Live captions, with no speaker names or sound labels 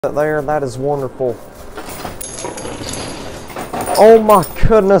There, that is wonderful. Oh my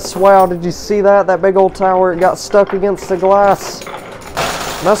goodness, wow, did you see that? That big old tower, it got stuck against the glass.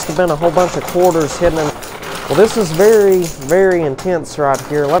 Must have been a whole bunch of quarters hidden in. Well, this is very, very intense right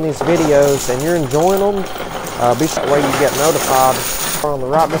here. Let these videos and you're enjoying them. Be sure that way you get notified. On the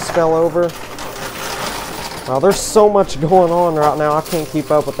right just fell over. There's so much going on right now, I can't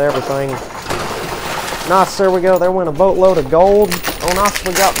keep up with everything. Nice, there we go. There went a boatload of gold. Oh, nice,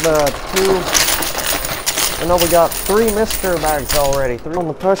 we got the two. We got 3 mystery bags already. 3 on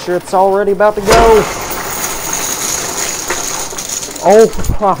the pusher. It's already about to go. Oh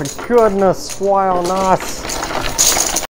my goodness. Wow, nice.